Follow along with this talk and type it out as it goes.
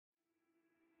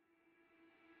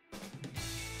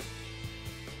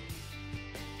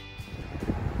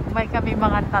may kami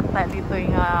mga tata dito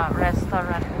yung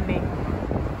restaurant ni.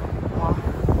 Wow.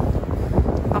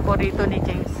 Paborito ni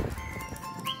James.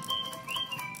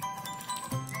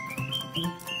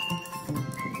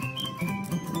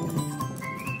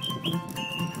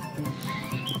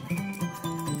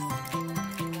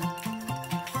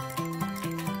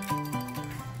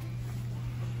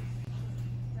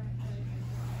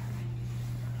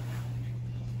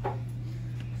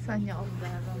 Sanya of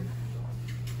Daron.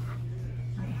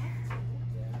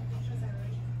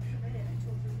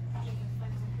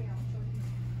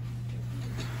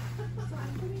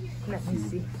 Let me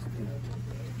see.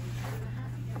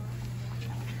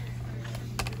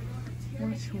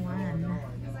 Which one?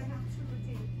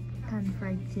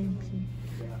 Pan-fried kimchi.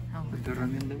 Oh.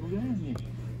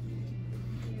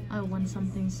 I want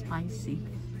something spicy.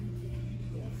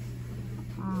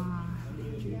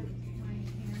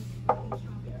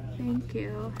 Thank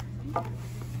you.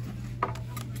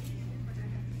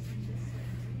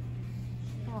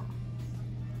 Oh,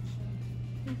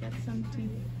 we got some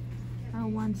tea. I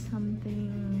want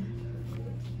something,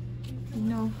 you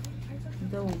know,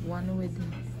 the one with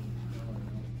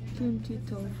kimchi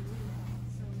tofu.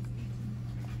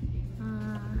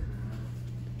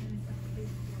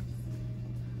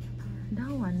 That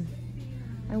one.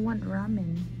 I want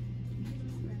ramen.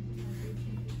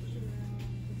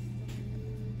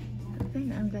 I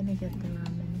think I'm gonna get the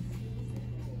ramen.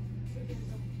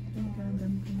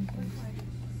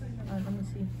 Oh, let me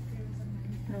see.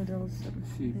 Noodles.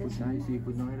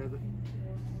 Seafood na kailangan.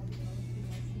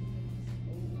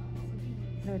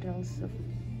 Noodles soup.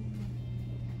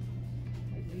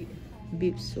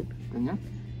 Beef soup. Kanya?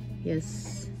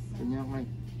 Yes. Kanya ko.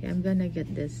 Yeah, I'm gonna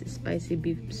get this spicy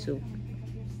beef soup.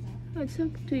 Oh, it's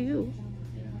up to you.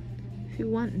 If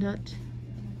you want that.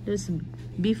 There's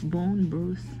beef bone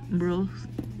broth.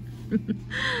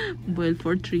 Boiled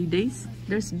for 3 days.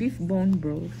 There's beef bone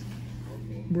broth.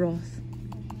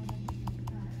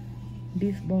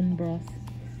 Beef bone broth.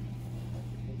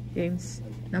 James,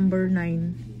 number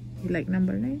 9. You like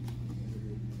number 9?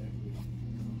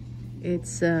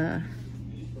 It's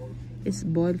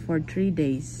boiled for 3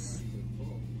 days.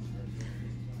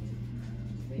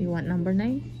 You want number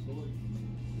 9?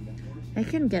 I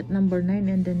can get number 9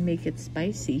 and then make it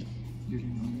spicy.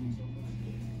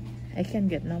 I can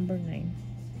get number 9.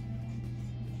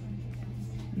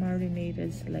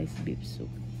 Marinated sliced beef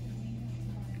soup.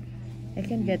 I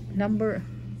can get number,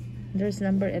 there's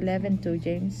number 11 too,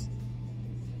 James.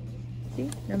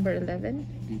 See, number 11.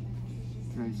 Beef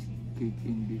rice cake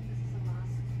in beef.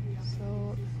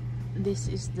 So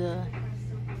this is the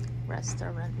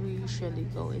restaurant we usually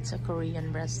go. It's a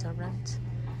Korean restaurant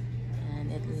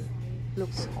and it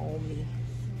looks homey.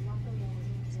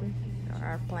 See, there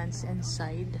are plants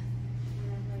inside.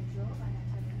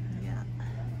 Yeah,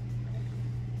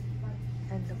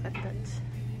 and look at that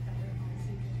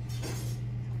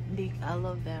big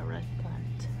aloe vera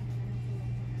plant.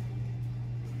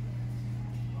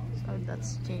 So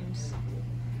that's James.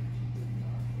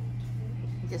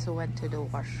 He just went to the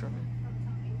washroom.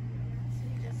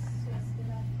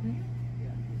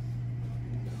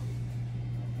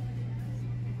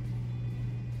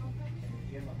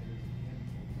 Yeah.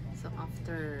 So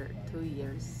after 2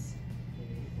 years,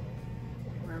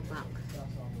 we're back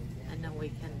and now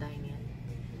we can dine in,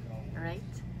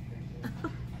 right?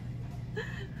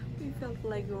 We felt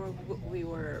like we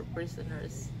were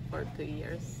prisoners for 2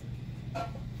 years.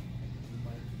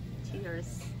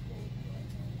 Cheers.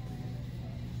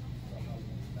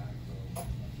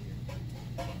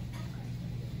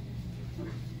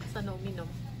 Saan uminom?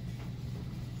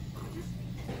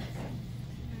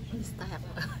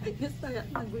 Gustaya,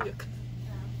 naguyok.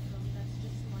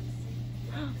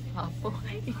 Apo,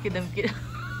 ikidam-kidam.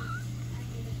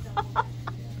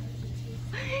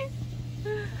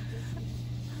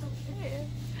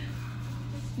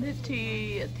 The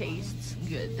tea tastes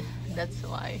good. That's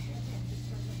why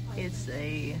it's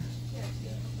a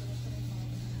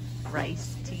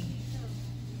rice tea.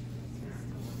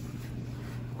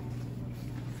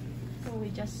 So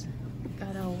we just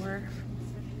got our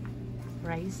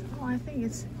rice. Oh, I think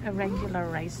it's a regular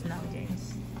rice now,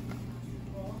 James.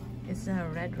 It's not a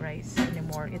red rice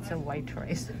anymore. It's a white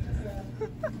rice.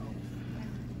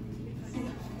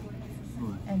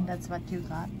 And that's what you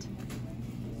got.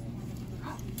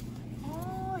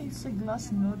 Oh, it's a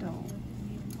glass noodle.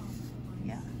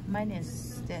 Yeah, mine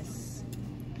is this.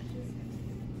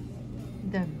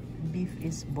 The beef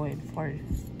is boiled for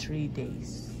 3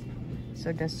 days.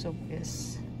 So the soup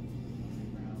is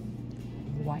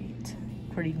white,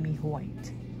 creamy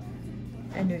white.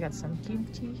 And we got some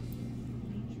kimchi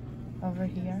over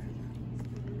here.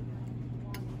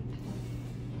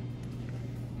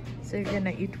 So you're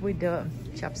gonna eat with the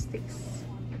chopsticks.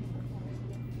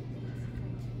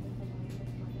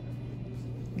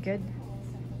 Good?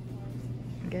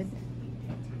 Good?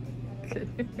 Good.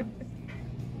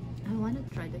 I want to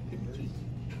try the kimchi.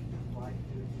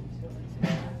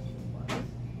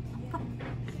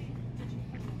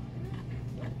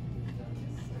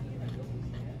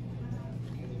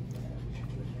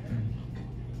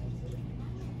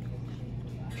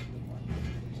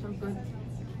 So good.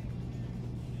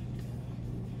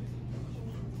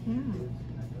 Mm.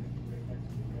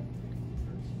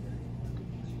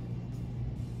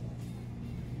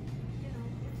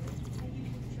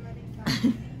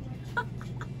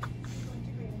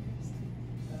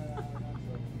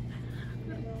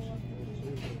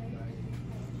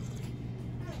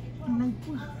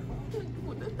 Nagpunat.